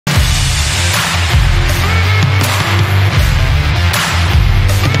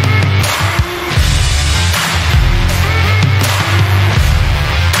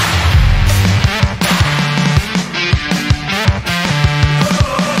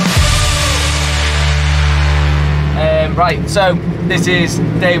Right, so this is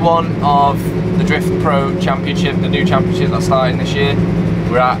day one of the Drift Pro Championship, the new championship that's starting this year.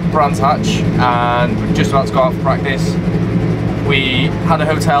 We're at Brands Hatch and we're just about to go out for practice. We had a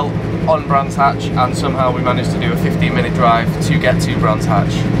hotel on Brands Hatch and somehow we managed to do a 15-minute drive to get to Brands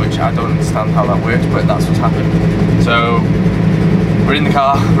Hatch, which I don't understand how that worked, but that's what's happened. So we're in the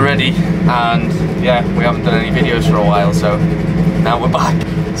car, we're ready, and yeah, we haven't done any videos for a while, so now we're back.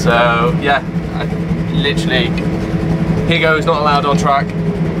 So yeah, literally, Higgo is not allowed on track,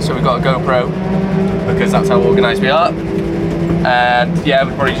 so we've got a GoPro because that's how organised we are. And yeah,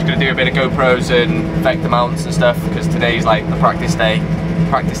 we're probably just going to do a bit of GoPros and vector mounts and stuff because today's like the practice day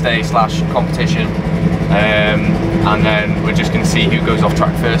slash competition. And then we're just going to see who goes off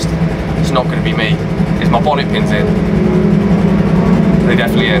track first. It's not going to be me. Is my bonnet pins in? They're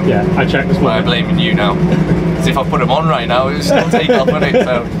definitely in. Yeah, I checked this morning. I'm blaming you now. Because if I put them on right now, it would still take off, wouldn't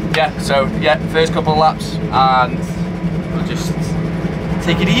it? So yeah, first couple of laps and we'll just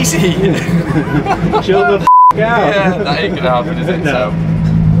take it easy. Chill the f*** out. Yeah, that ain't gonna happen, is it? No. So.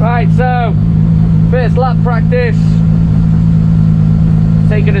 Right, so first lap practice.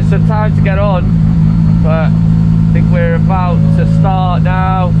 Taking us some time to get on, but I think we're about to start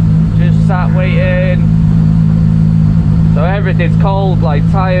now. Just sat waiting. So everything's cold, like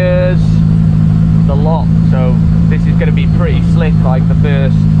tyres, the lot. So this is going to be pretty slick, like the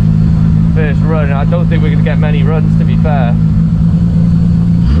first run. I don't think we're going to get many runs, to be fair.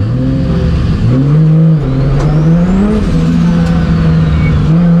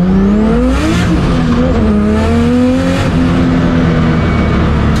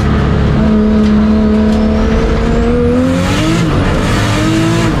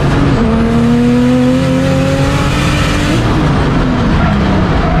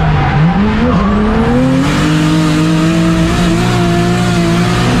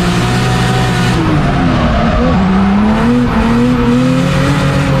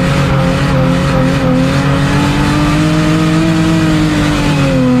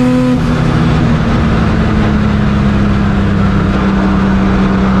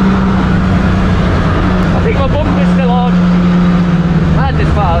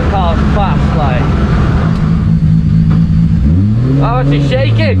 Oh, she's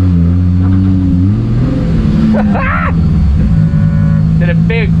shaking! Did a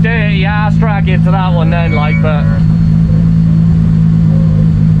big dirty ass drag into that one then, like, but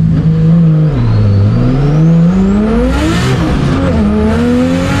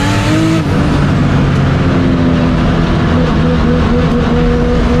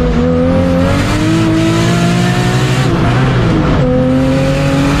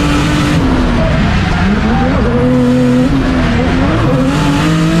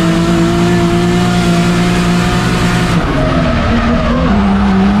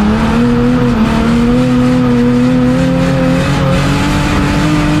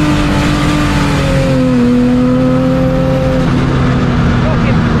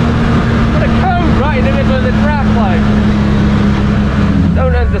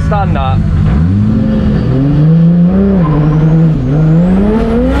understand that.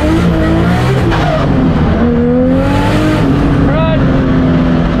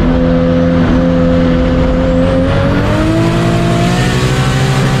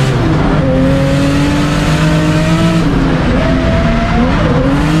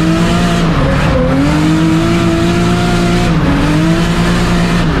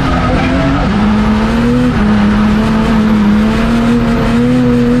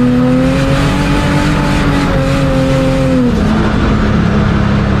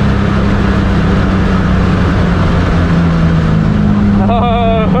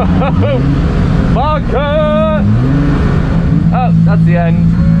 Oh, that's the end.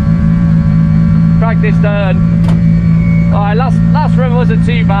 Practice done. Alright, last run wasn't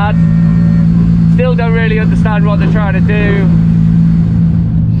too bad. Still don't really understand what they're trying to do.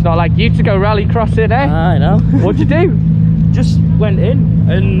 It's not like you to go rally crossing, eh? I know. What'd you do? Just went in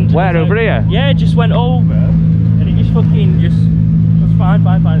and... Where, over here? Yeah, just went over and it just fucking just... It was fine.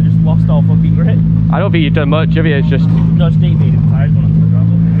 It just lost all fucking grip. I don't think you've done much, have you? It's just... No, just deep needed tyres going onto the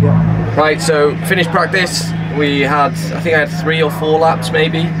gravel. Yeah. Right, so finished practice. We had, I think I had 3 or 4 laps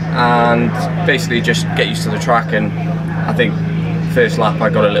maybe, and basically just get used to the track. And I think first lap I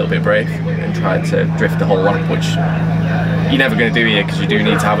got a little bit brave and tried to drift the whole lap, which you're never going to do here because you do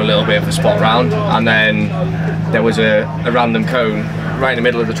need to have a little bit of a spot round. And then there was a random cone right in the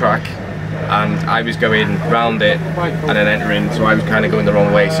middle of the track, and I was going round it and then entering, so I was kind of going the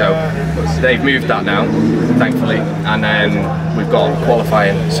wrong way. So they've moved that now, thankfully, and then we've got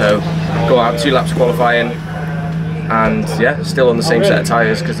qualifying. So go out 2 laps qualifying, and yeah, still on the same set of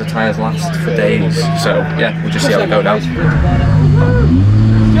tyres because the tyres last for days. So yeah, we'll just see how they go now.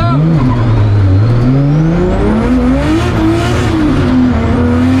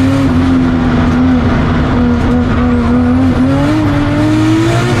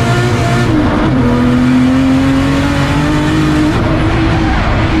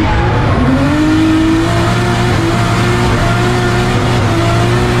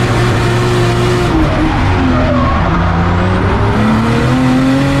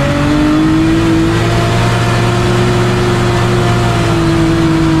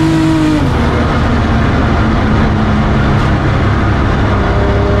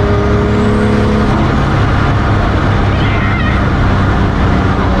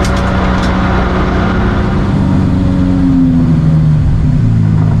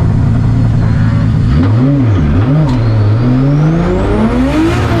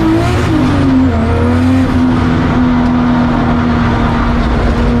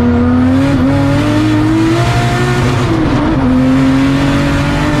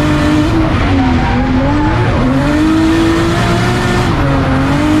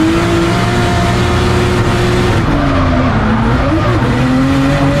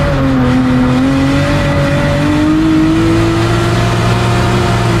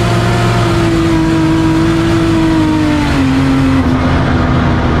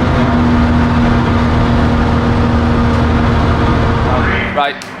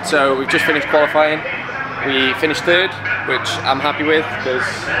 So we've just finished qualifying. We finished third, which I'm happy with because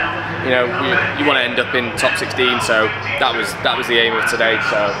you know you want to end up in top 16. So that was the aim of today.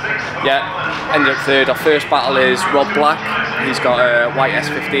 So yeah, ended up third. Our first battle is Rob Black. He's got a white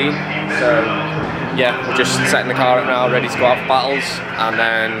S15. So yeah, we're just setting the car up now, ready to go out for battles, and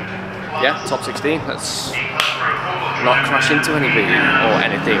then yeah, top 16. Let's not crash into anybody or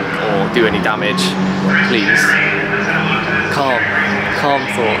anything or do any damage, please. Calm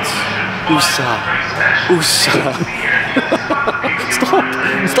thoughts. Usa.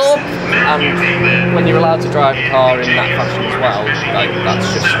 Stop! And when you're allowed to drive a car in that fashion as well, like that's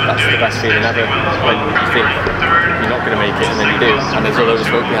the best feeling ever. When you think you're not going to make it and then you do, and there's all those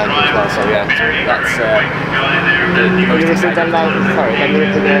smoke behind you as well. So yeah, that's the most exciting.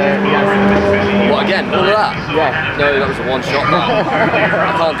 What again? All of that? Yeah. No, that was a one shot.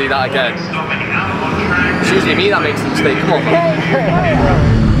 I can't do that again. It's usually me that makes the mistake. Come on.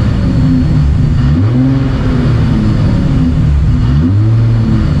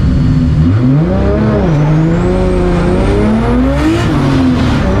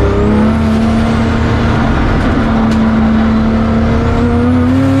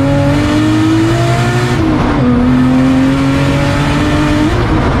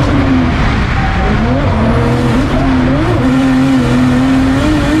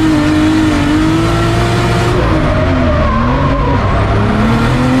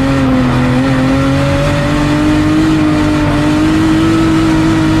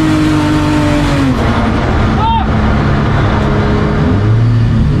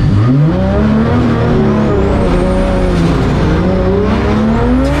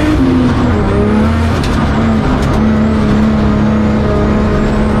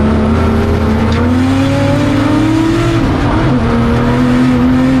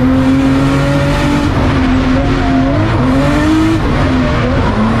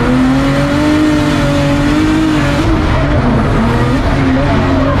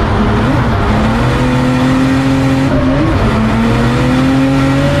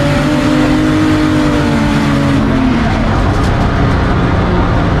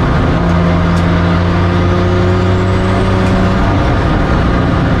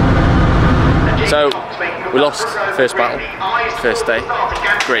 We lost first battle, first day.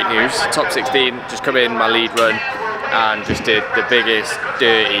 Great news. Top 16, just come in my lead run and just did the biggest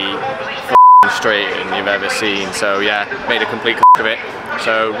dirty straighten you've ever seen. So yeah, made a complete of it.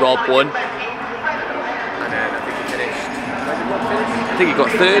 So Rob won. And then I think he finished. Where did Rob finish? I think he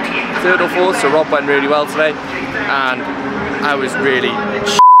got third or fourth. So Rob went really well today, and I was really.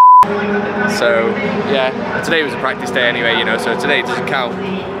 So yeah, today was a practice day anyway, you know. So today doesn't count.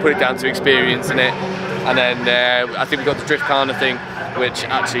 Put it down to experience in it. And then I think we got the Driftkhana thing, which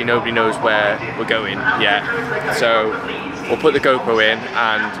actually nobody knows where we're going yet. So we'll put the GoPro in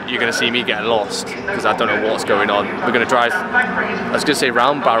and you're going to see me getting lost because I don't know what's going on. We're going to drive, I was going to say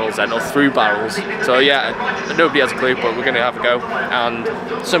round barrels then, or through barrels. So yeah, nobody has a clue, but we're going to have a go. And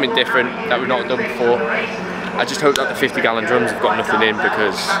something different that we've not done before. I just hope that the 50-gallon drums have got nothing in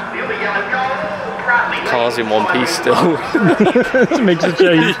because the car's in one piece still. It makes a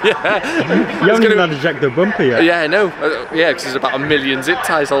change. Yeah. You haven't even had to jack the bumper yet. Yeah, I know. Yeah, because there's about 1 million zip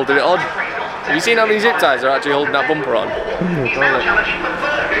ties holding it on. Have you seen how many zip ties are actually holding that bumper on? So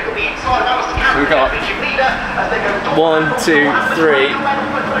we've got 1, 2, 3.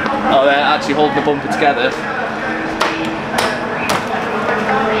 Oh, they're actually holding the bumper together.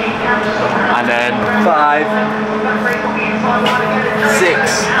 And then 5,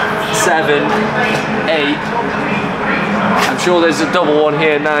 6, 7, 8. I'm sure there's a double one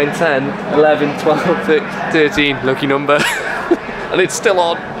here, 9, 10, 11, 12, 13, lucky number. And it's still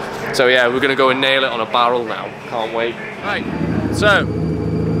on. So yeah, we're gonna go and nail it on a barrel now. Can't wait. Right, so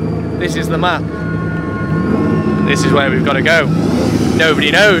this is the map. This is where we've got to go.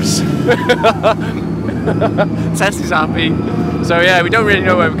 Nobody knows. Tess is happy. So yeah, we don't really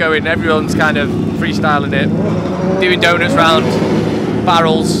know where we're going. Everyone's kind of freestyling it, doing donuts round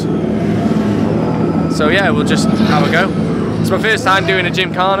barrels. So yeah, we'll just have a go. It's my first time doing a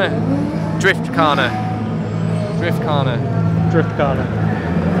Driftkhana.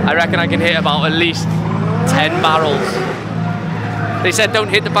 I reckon I can hit about at least 10 barrels. They said don't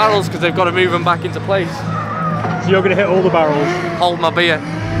hit the barrels because they've got to move them back into place. So you're going to hit all the barrels? Hold my beer.